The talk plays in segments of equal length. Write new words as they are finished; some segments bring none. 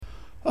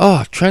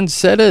Oh,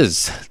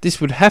 trendsetters. This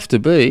would have to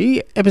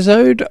be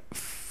episode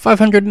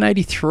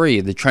 583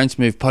 of the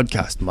Trainsmove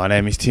podcast. My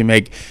name is Tim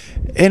Egg.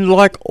 And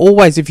like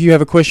always, if you have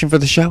a question for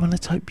the show, and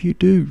let's hope you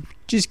do,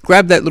 just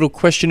grab that little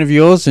question of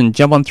yours and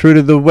jump on through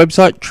to the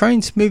website,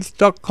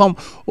 trainsmooth.com,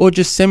 or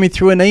just send me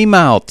through an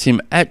email,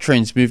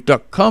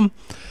 tim@trainsmooth.com.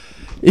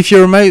 If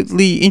you're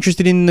remotely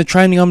interested in the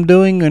training I'm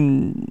doing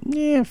and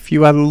a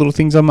few other little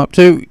things I'm up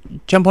to,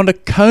 jump onto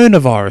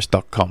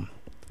coronavirus.com.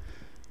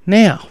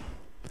 Now,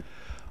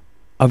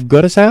 I've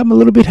got to say I'm a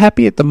little bit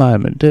happy at the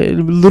moment. A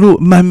little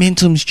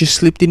momentum's just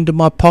slipped into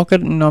my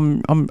pocket, and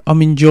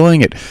I'm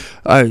enjoying it.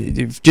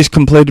 I've just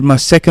completed my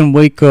second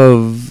week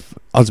of,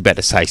 I was about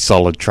to say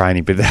solid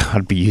training, but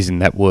I'd be using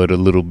that word a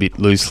little bit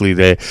loosely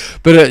there.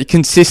 But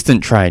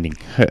consistent training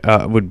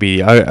would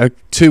be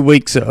 2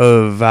 weeks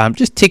of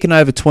just ticking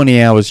over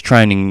 20 hours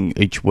training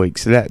each week.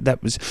 So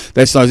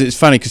that's nice. It's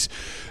funny because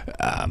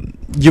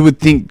you would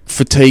think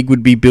fatigue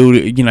would be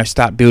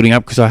start building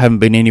up because I haven't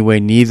been anywhere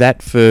near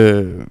that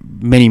for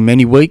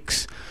many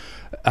weeks.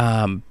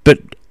 But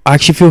I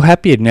actually feel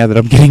happier now that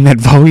I'm getting that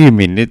volume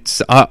in.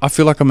 I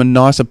feel like I'm a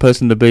nicer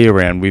person to be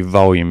around with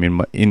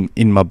volume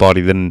in my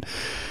body than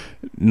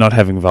not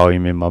having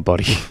volume in my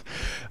body.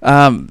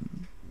 But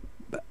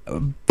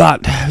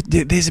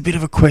there's a bit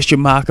of a question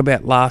mark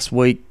about last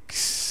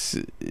week's.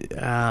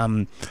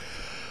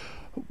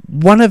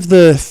 One of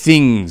the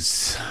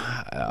things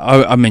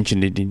I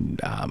mentioned it in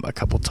a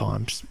couple of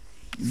times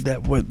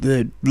that were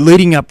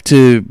leading up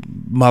to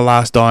my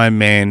last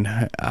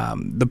Ironman.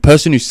 The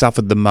person who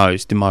suffered the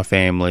most in my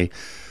family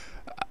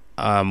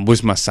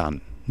was my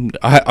son.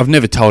 I've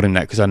never told him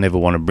that because I never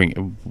want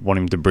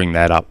him to bring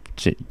that up.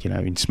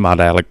 In smart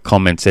aleck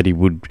comments that he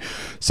would.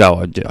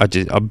 So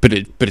but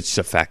it's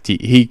a fact.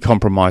 He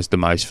compromised the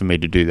most for me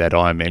to do that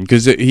Ironman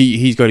because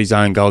he's got his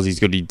own goals.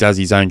 He does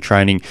his own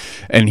training,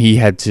 and he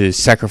had to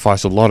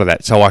sacrifice a lot of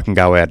that so I can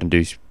go out and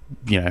do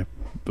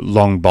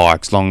long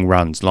bikes, long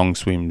runs, long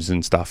swims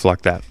and stuff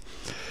like that.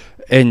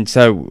 And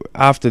so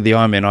after the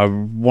Ironman, I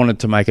wanted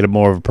to make it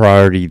more of a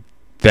priority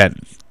that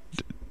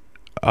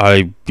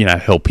I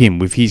help him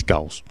with his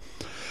goals.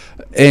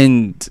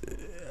 And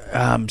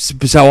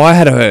so I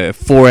had a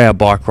 4-hour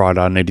bike ride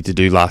I needed to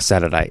do last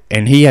Saturday,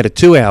 and he had a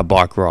 2-hour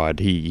bike ride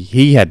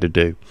he had to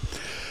do.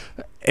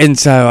 And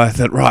so I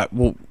thought, right,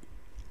 well,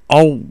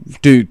 I'll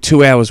do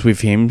 2 hours with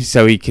him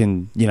so he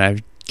can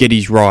get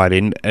his ride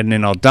in, and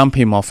then I'll dump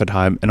him off at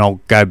home and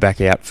I'll go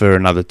back out for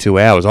another 2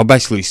 hours. I'll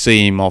basically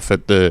see him off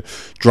at the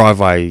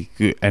driveway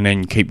and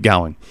then keep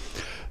going.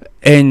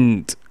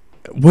 And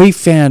we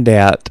found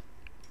out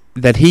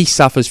that he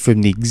suffers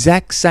from the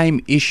exact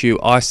same issue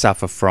I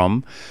suffer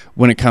from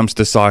when it comes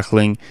to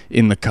cycling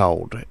in the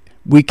cold.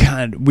 We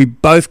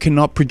both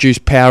cannot produce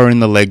power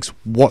in the legs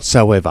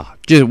whatsoever.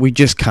 We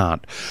just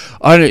can't.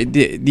 For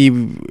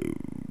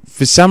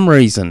some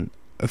reason,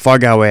 if I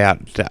go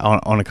out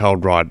on a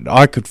cold ride,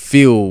 I could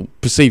feel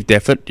perceived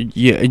effort.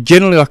 Yeah,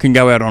 generally I can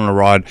go out on a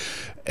ride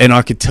and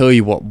I could tell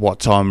you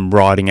what I'm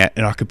riding at,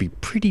 and I could be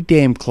pretty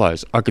damn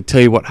close. I could tell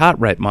you what heart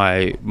rate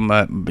my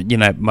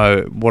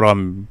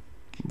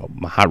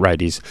heart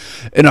rate is,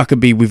 and I could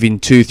be within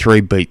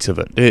 2-3 beats of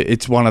it.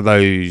 It's one of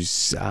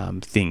those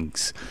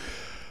things.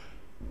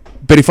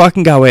 But if I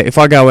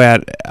go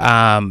out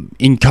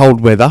in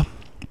cold weather,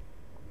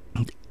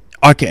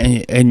 I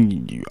can,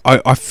 and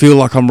I feel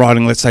like I'm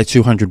riding, let's say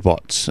 200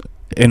 watts,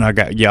 and I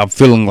go, I'm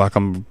feeling like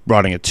I'm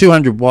riding at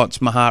 200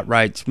 watts. My heart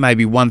rate's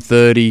maybe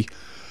 130,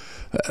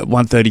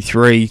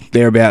 133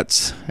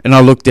 thereabouts, and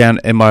I look down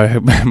and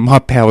my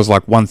power's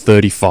like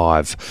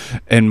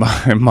 135, and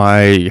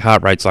my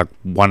heart rate's like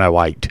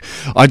 108.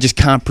 I just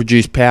can't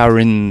produce power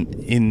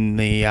in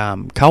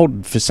the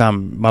cold.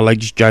 My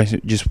legs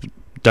just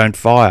don't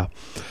fire,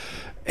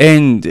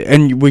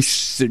 and we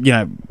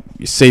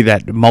see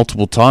that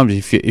multiple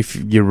times. If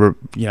you're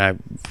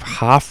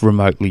half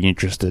remotely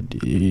interested,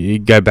 you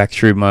go back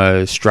through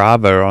my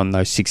Strava on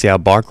those 6-hour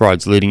bike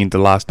rides leading into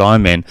last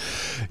Ironman.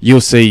 You'll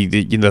see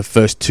that the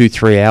first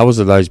 2-3 hours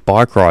of those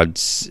bike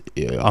rides,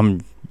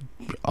 I'm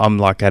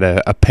like at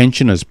a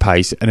pensioner's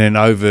pace, and then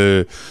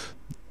over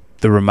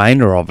the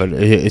remainder of it,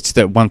 it's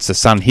that once the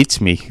sun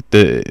hits me,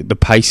 the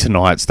pace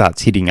tonight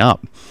starts hitting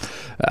up.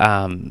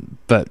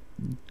 But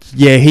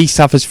yeah, he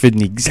suffers from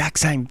the exact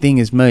same thing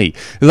as me.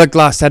 Like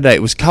last Saturday,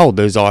 it was cold.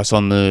 There was ice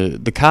on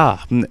the car.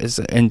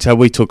 And so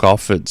we took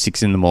off at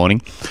 6 in the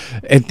morning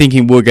and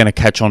thinking we were going to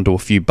catch onto a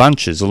few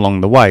bunches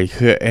along the way.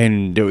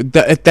 And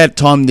at that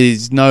time,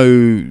 there's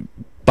no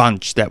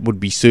bunch that would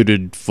be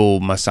suited for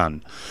my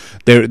son.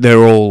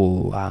 They're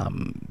all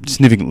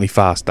significantly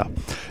faster.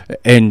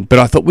 But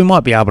I thought we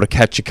might be able to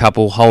catch a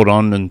couple, hold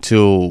on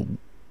until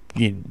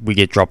we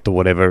get dropped or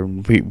whatever.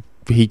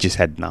 He just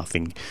had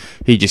nothing.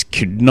 He just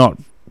could not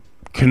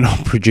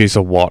produce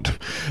a watt,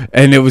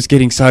 and it was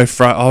getting so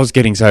I was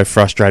getting so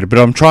frustrated, but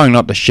I'm trying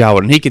not to show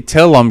it, and he could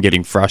tell I'm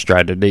getting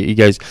frustrated. He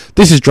goes,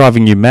 "This is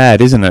driving you mad,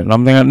 isn't it?" And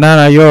I'm thinking,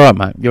 no, you're right,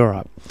 mate, you're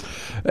right.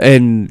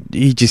 And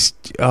he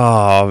just,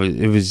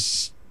 it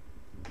was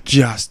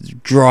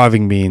just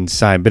driving me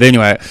insane. But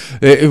anyway,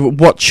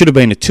 what should have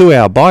been a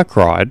 2-hour bike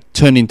ride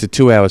turned into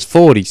 2 hours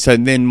 40. So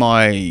then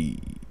my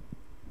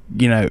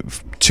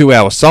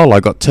 2-hour solo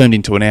got turned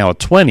into an hour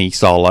 20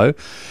 solo,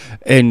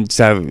 and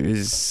so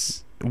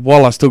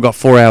while I still got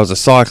 4 hours of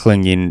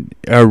cycling in,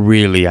 I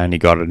really only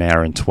got an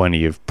hour and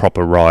 20 of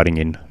proper riding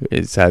in.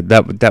 So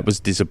that was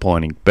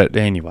disappointing. But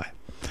anyway,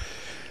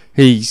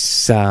 he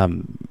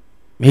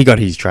got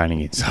his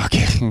training in, so I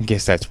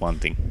guess that's one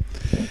thing.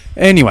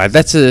 Anyway,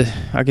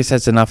 I guess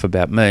that's enough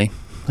about me.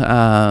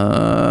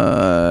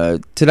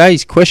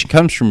 Today's question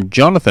comes from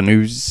Jonathan,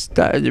 who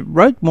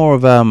wrote more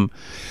of a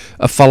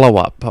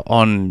follow-up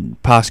on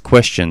past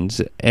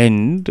questions,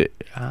 and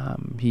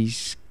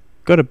he's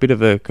got a bit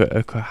of a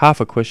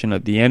half a question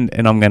at the end,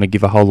 and I'm going to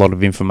give a whole lot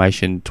of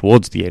information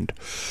towards the end.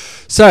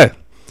 So,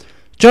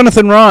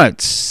 Jonathan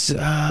writes,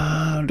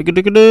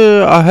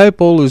 I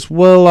hope all is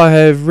well. I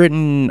have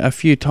written a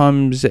few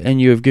times, and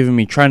you have given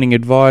me training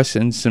advice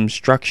and some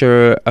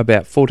structure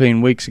about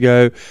 14 weeks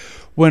ago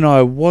when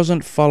I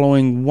wasn't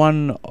following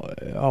one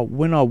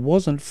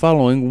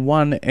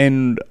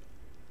and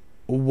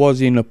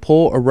was in a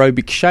poor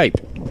aerobic shape.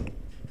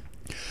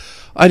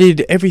 I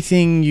did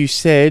everything you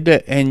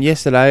said, and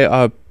yesterday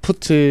I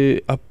put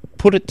it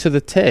to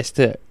the test.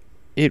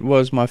 It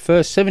was my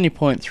first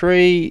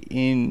 70.3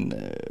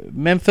 in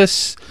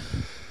Memphis,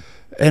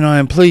 and I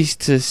am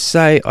pleased to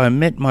say I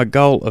met my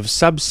goal of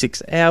sub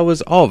 6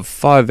 hours of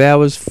 5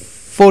 hours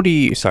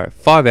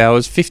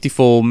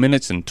 54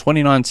 minutes and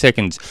 29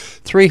 seconds,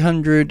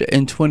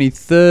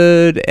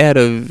 323rd out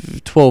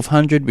of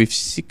 1200 with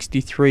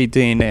 63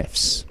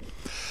 DNFs.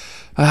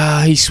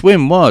 His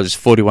swim was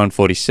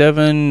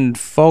 41.47,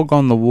 fog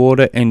on the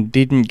water, and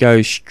didn't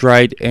go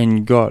straight,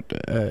 and got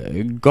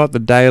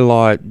the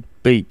daylight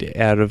beat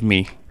out of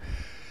me.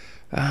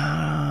 So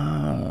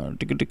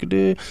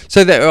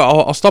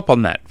I'll stop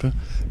on that.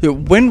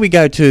 When we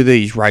go to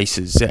these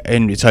races,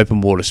 and it's open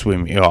water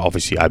swimming,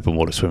 obviously open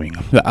water swimming,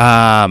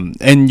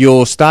 and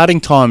your starting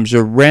times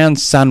are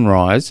around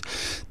sunrise,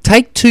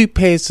 take 2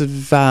 pairs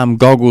of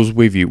goggles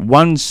with you.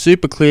 One's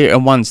super clear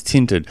and one's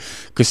tinted,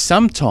 because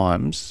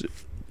sometimes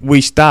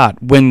we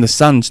start when the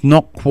sun's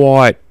not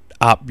quite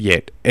up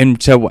yet,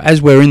 and so as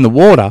we're in the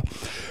water,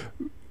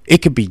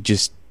 it could be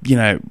just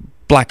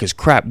black as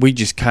crap. We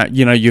just can't,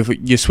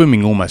 you're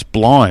swimming almost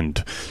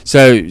blind.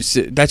 So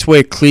that's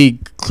where clear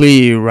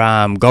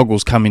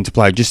goggles come into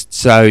play, just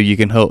so you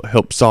can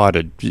help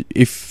sighted.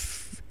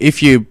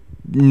 If you're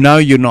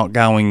not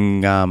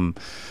going,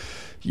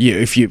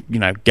 if you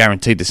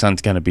guaranteed the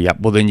sun's going to be up,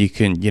 well then you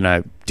can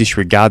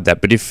disregard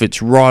that. But if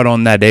it's right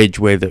on that edge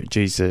where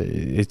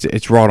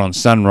it's right on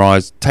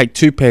sunrise, take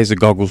 2 pairs of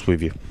goggles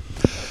with you.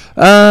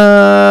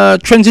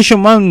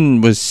 Transition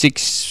 1 was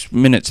 6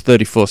 minutes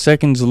 34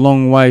 seconds, a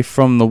long way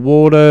from the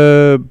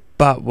water,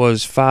 but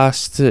was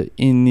fast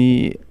in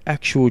the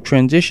actual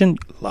transition.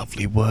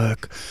 Lovely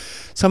work.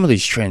 Some of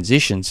these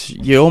transitions,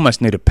 you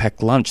almost need a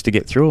packed lunch to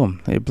get through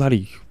them. They're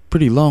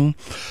pretty long.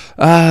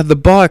 The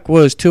bike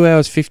was 2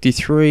 hours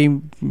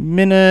 53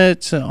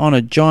 minutes on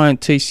a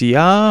giant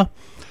TCR.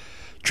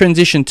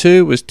 Transition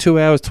 2 was 2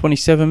 hours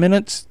 27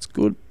 minutes. It's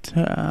good.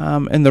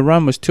 And the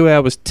run was 2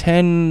 hours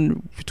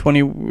 10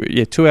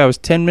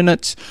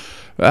 minutes.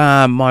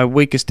 My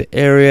weakest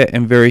area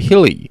and very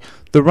hilly.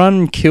 The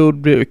run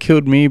killed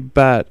me,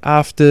 but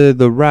after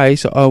the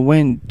race I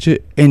went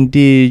and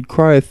did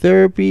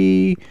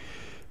cryotherapy,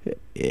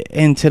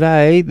 and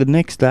today, the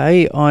next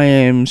day, I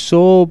am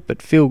sore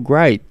but feel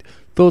great.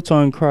 Thoughts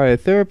on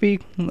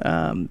cryotherapy?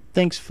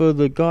 Thanks for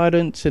the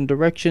guidance and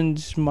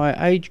directions. My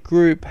age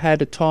group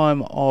had a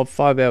time of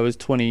 5 hours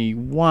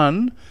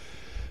 21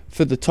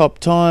 for the top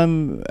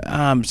time.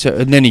 And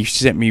then he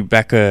sent me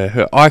back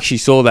I actually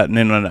saw that, and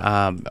then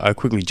I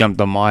quickly jumped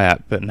on my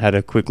app and had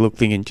a quick look,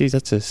 thinking, geez,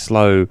 that's a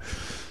slow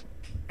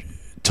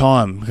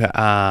time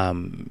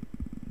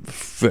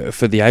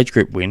for the age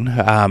group win.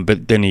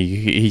 But then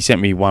he sent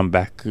me one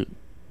back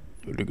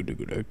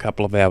a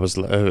couple of hours,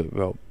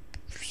 a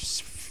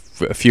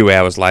few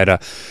hours later,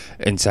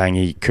 and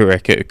saying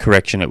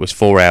correction, it was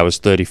 4 hours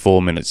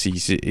 34 minutes.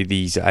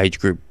 His age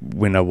group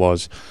winner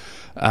was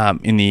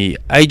in the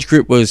age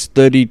group was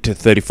 30 to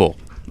 34.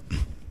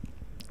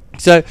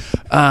 So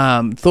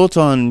thoughts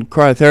on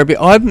cryotherapy?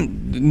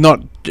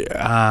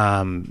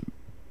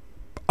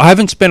 I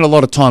haven't spent a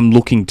lot of time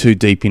looking too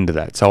deep into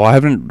that, so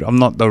I'm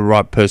not the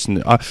right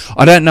person.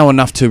 I don't know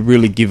enough to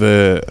really give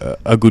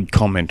a good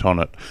comment on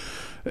it,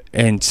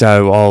 and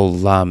so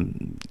I'll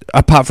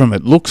apart from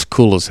it looks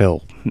cool as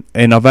hell,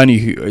 and I've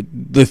only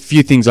the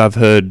few things I've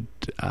heard,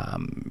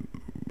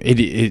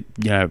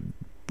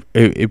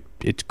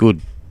 it's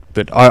good,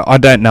 but I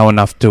don't know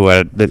enough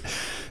to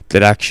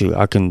that actually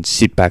I can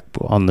sit back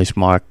on this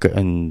mic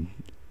and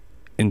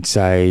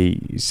say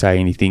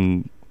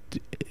anything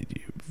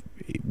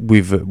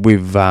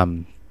with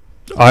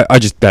I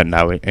just don't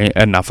know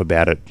enough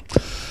about it.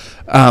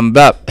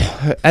 But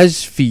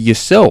as for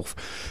yourself,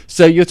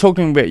 so you're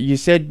talking about, you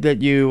said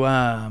that you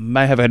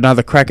may have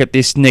another crack at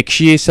this next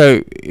year.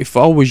 So if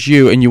I was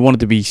you and you wanted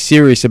to be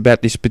serious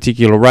about this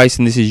particular race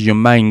and this is your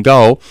main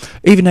goal,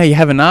 even though you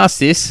haven't asked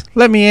this,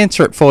 let me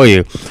answer it for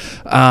you.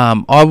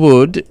 I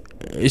would.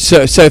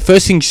 So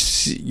first thing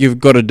you've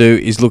got to do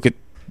is look at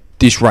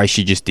this race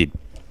you just did.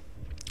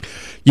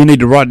 You need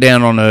to write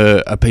down on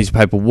a piece of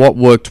paper what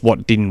worked,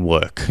 what didn't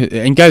work,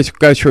 and go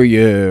through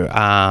your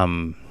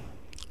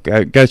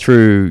go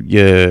through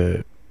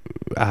your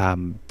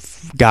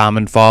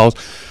Garmin files,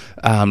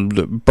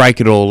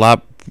 break it all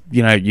up.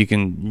 You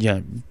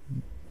can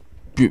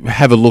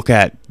have a look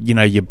at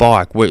your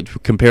bike.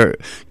 Compare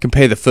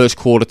the first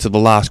quarter to the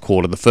last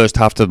quarter, the first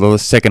half to the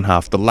second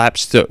half, the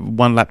laps to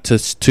 1 lap to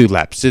 2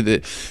 laps. So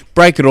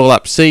break it all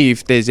up. See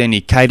if there's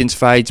any cadence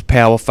fades,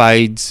 power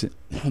fades,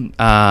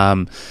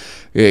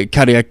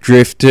 cardiac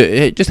drift.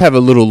 Just have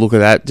a little look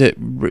at that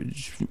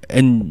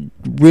and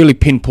really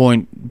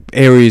pinpoint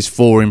areas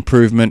for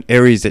improvement,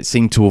 areas that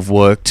seem to have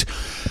worked.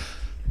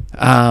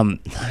 Then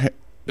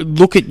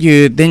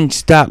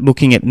start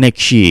looking at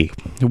next year.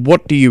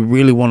 What do you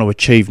really want to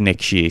achieve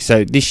next year?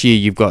 So this year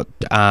you've got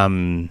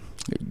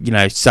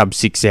sub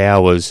 6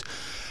 hours.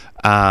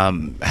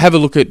 Have a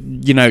look at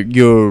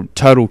your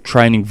total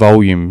training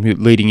volume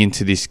leading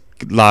into this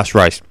last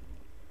race.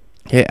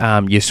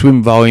 Your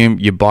swim volume,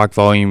 your bike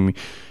volume,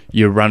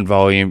 your run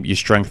volume, your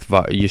strength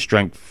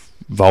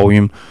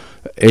volume,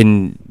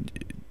 and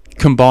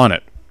combine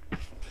it.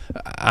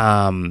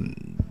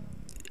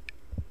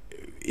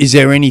 Is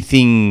there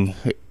anything?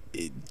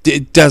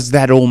 Does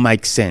that all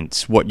make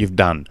sense? What you've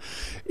done?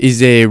 Is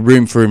there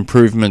room for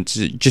improvements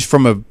just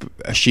from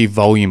a sheer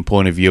volume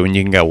point of view? And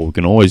you can go, well, we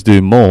can always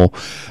do more.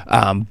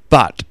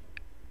 But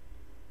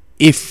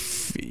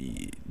if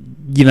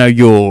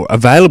your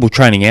available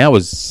training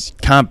hours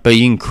can't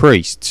be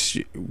increased,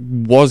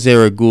 was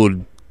there a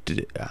good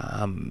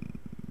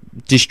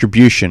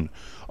distribution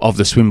of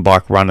the swim,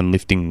 bike, run, and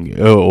lifting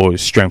or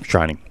strength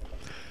training?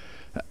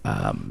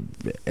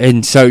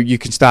 And so you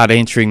can start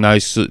answering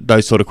those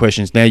sort of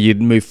questions. Now you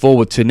move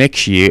forward to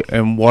next year,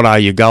 and what are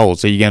your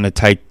goals? Are you going to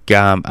take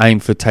aim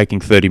for taking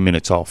 30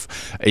 minutes off?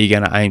 Are you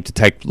going to aim to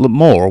take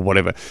more or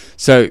whatever?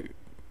 So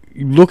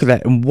look at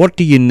that, and what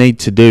do you need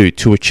to do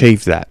to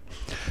achieve that?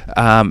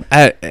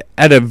 At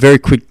a very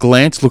quick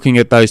glance, looking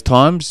at those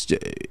times,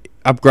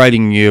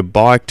 upgrading your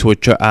bike to a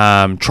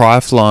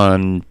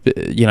triathlon,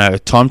 a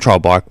time trial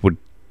bike would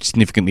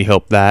significantly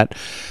help that.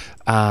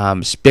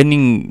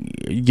 Spending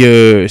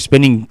your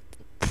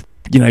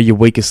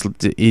weakest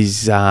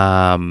is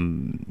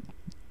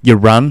your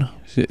run.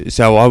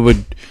 So I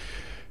would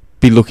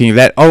be looking at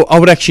that. I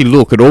would actually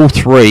look at all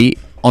three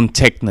on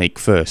technique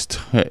first.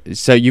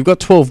 So you've got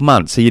 12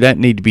 months, so you don't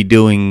need to be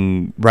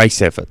doing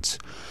race efforts.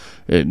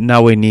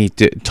 Nowhere near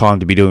time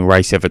to be doing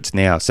race efforts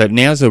now. So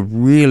now's a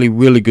really,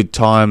 really good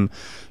time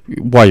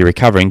while you're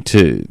recovering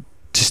to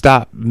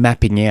start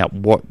mapping out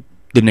what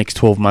the next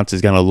 12 months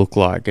is going to look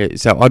like.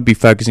 So I'd be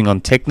focusing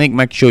on technique.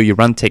 Make sure your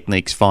run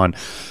technique's fine.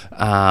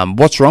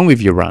 What's wrong with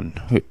your run?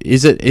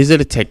 Is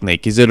it a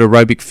technique? Is it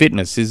aerobic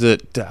fitness? Is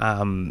it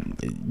have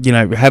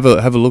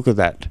a look at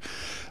that.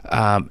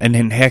 And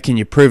then how can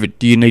you prove it?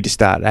 Do you need to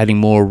start adding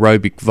more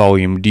aerobic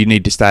volume? Do you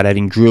need to start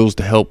adding drills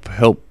to help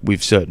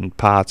with certain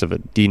parts of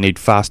it? Do you need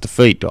faster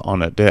feet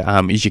on it?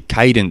 Is your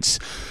cadence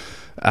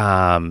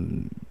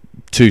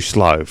too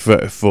slow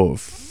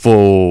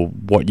for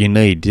what you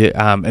need?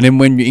 And then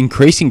when you're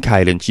increasing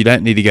cadence, you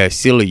don't need to go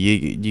silly.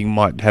 You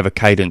might have a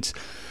cadence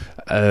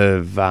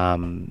of I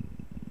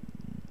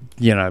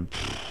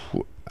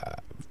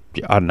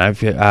don't know,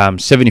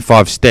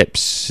 75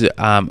 steps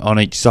on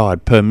each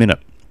side per minute.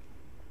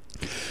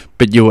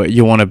 But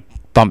you want to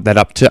bump that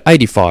up to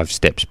 85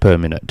 steps per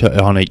minute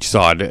on each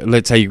side.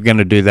 Let's say you're going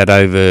to do that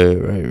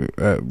over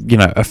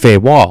a fair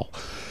while.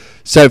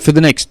 So for the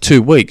next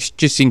 2 weeks,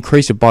 just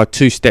increase it by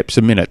 2 steps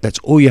a minute. That's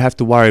all you have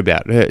to worry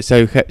about.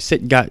 So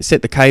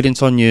set the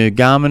cadence on your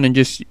Garmin and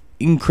just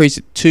increase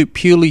it to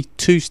purely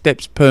 2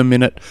 steps per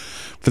minute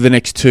for the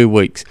next 2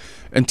 weeks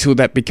until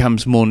that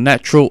becomes more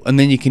natural, and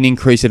then you can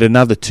increase it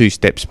another 2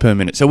 steps per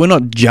minute. So we're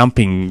not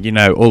jumping,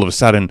 all of a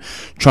sudden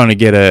trying to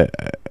get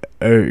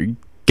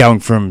going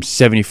from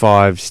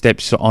 75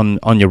 steps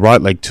on your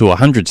right leg to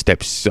 100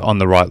 steps on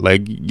the right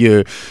leg.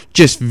 You're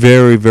just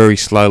very, very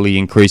slowly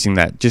increasing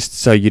that, just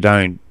so you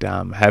don't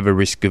have a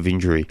risk of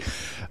injury.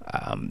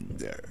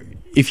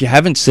 If you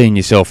haven't seen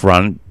yourself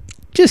run,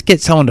 just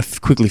get someone to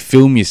quickly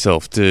film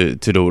yourself to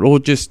do it, or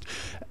just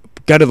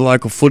go to the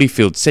local footy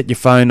field, set your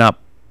phone up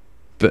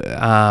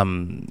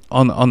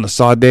on the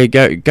side there,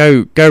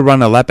 go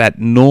run a lap at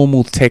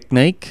normal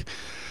technique.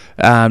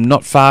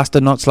 Not faster,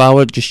 not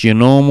slower, just your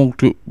normal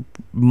to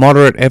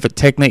moderate effort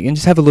technique, and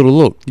just have a little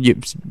look.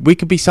 We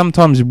could be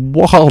sometimes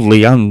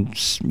wildly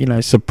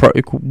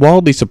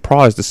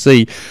surprised to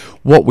see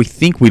what we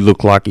think we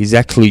look like is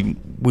actually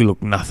we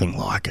look nothing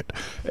like it,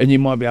 and you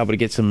might be able to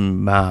get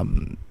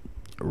some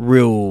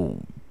real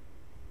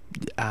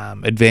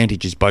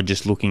advantages by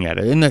just looking at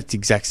it. And that's the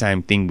exact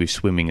same thing with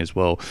swimming as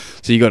well.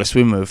 So you got a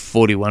swim of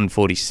 41,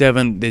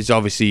 47. There's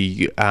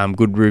obviously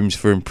good rooms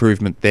for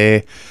improvement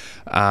there.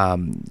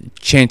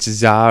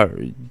 Chances are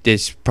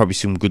there's probably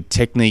some good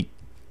technique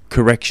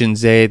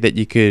corrections there that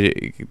you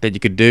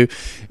could do.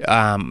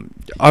 I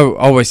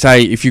always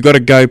say if you've got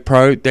a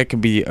GoPro, that can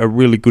be a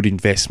really good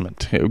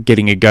investment,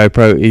 getting a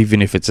GoPro,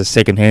 even if it's a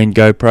second-hand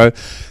GoPro.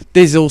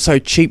 There's also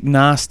cheap,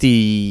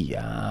 nasty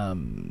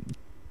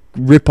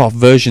rip-off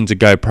versions of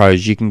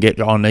GoPros you can get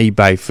on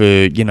eBay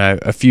for,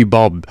 a few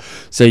bob.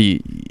 So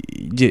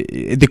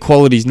the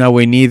quality's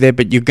nowhere near there,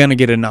 but you're going to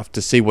get enough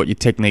to see what your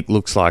technique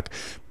looks like.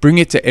 Bring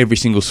it to every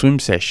single swim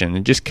session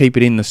and just keep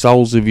it in the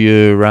soles of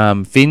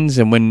your fins,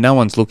 and when no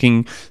one's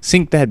looking,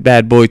 sink that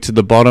bad boy to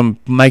the bottom,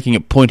 making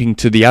it pointing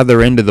to the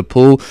other end of the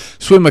pool,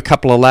 swim a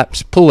couple of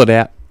laps, pull it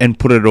out and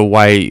put it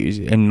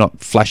away and not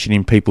flash it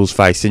in people's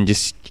face, and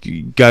just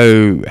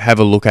go have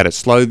a look at it.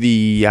 Slow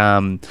the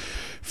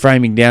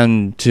framing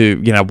down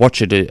to, watch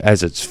it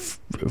as its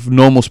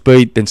normal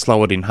speed, then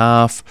slow it in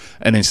half,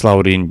 and then slow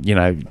it in,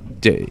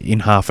 in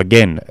half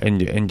again,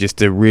 and just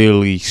to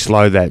really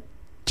slow that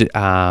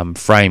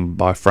frame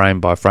by frame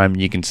by frame.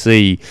 You can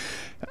see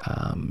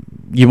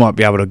you might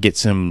be able to get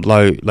some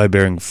low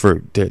bearing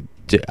fruit that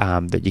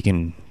you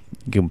can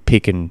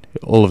pick, and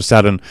all of a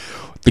sudden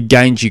the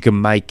gains you can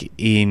make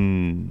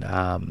in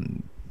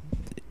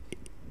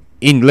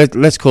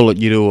let's call it,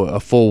 you do a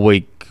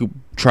 4-week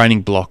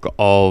training block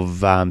of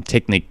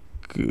technique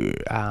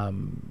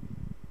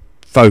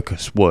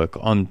focus work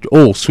on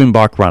all swim,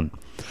 bike, run.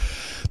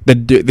 The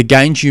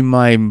gains you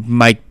may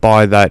make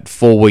by that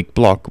 4-week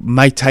block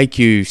may take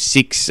you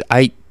 6,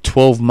 8,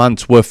 12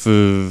 months worth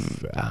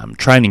of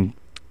training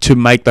to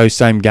make those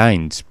same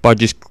gains by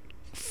just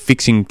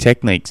fixing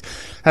techniques.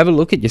 Have a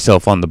look at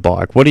yourself on the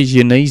bike. What is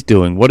your knees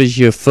doing? What is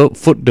your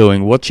foot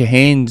doing? What's your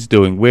hands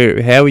doing?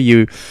 How are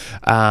you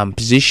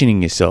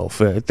positioning yourself?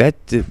 There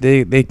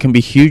can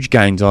be huge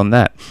gains on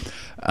that.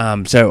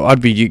 So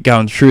I'd be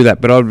going through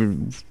that, but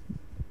I'd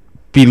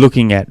be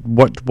looking at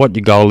what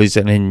your goal is,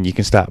 and then you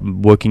can start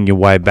working your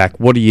way back.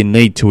 What do you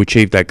need to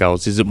achieve that goal?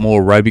 Is it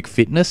more aerobic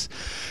fitness?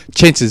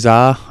 Chances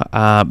are,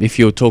 if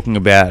you're talking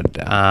about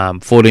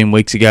 14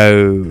 weeks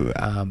ago,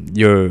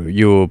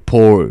 you're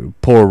poor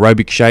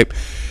aerobic shape,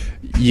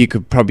 you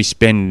could probably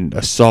spend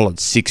a solid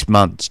 6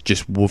 months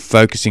just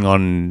focusing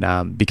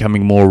on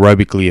becoming more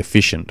aerobically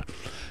efficient,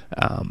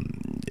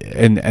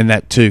 and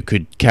that too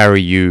could carry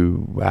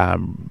you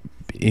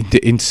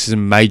into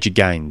some major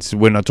gains.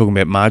 We're not talking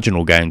about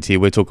marginal gains here,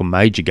 we're talking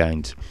major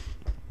gains.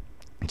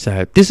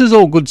 So this is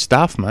all good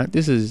stuff, mate.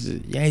 This is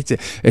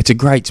it's a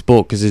great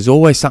sport, because there's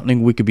always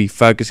something we could be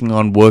focusing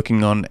on,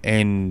 working on,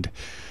 and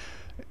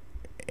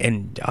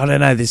I don't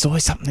know, there's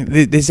always something,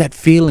 there's that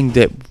feeling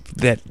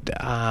that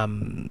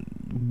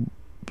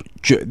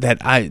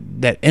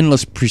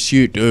endless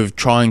pursuit of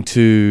trying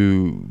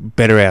to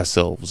better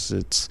ourselves.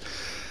 It's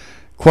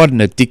quite an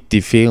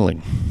addictive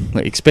feeling,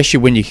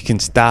 especially when you can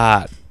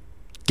start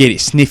get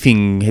it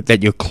sniffing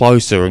that you're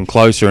closer and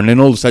closer, and then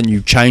all of a sudden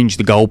you change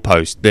the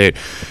goalpost, that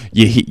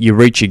you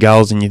reach your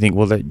goals, and you think,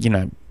 well,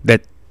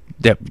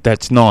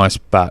 that's nice,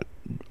 but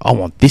I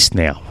want this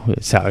now.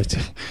 So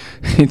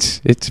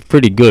it's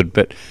pretty good.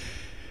 But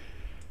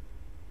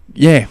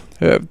yeah,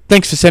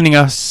 thanks for sending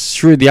us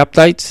through the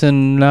updates,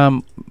 and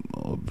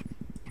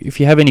if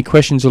you have any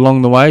questions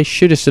along the way,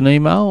 shoot us an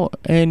email,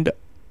 and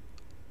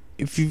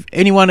if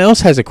anyone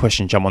else has a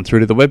question, jump on through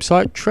to the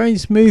website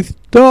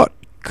trainsmooth.com.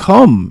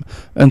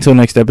 Until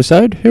next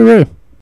episode, hooroo.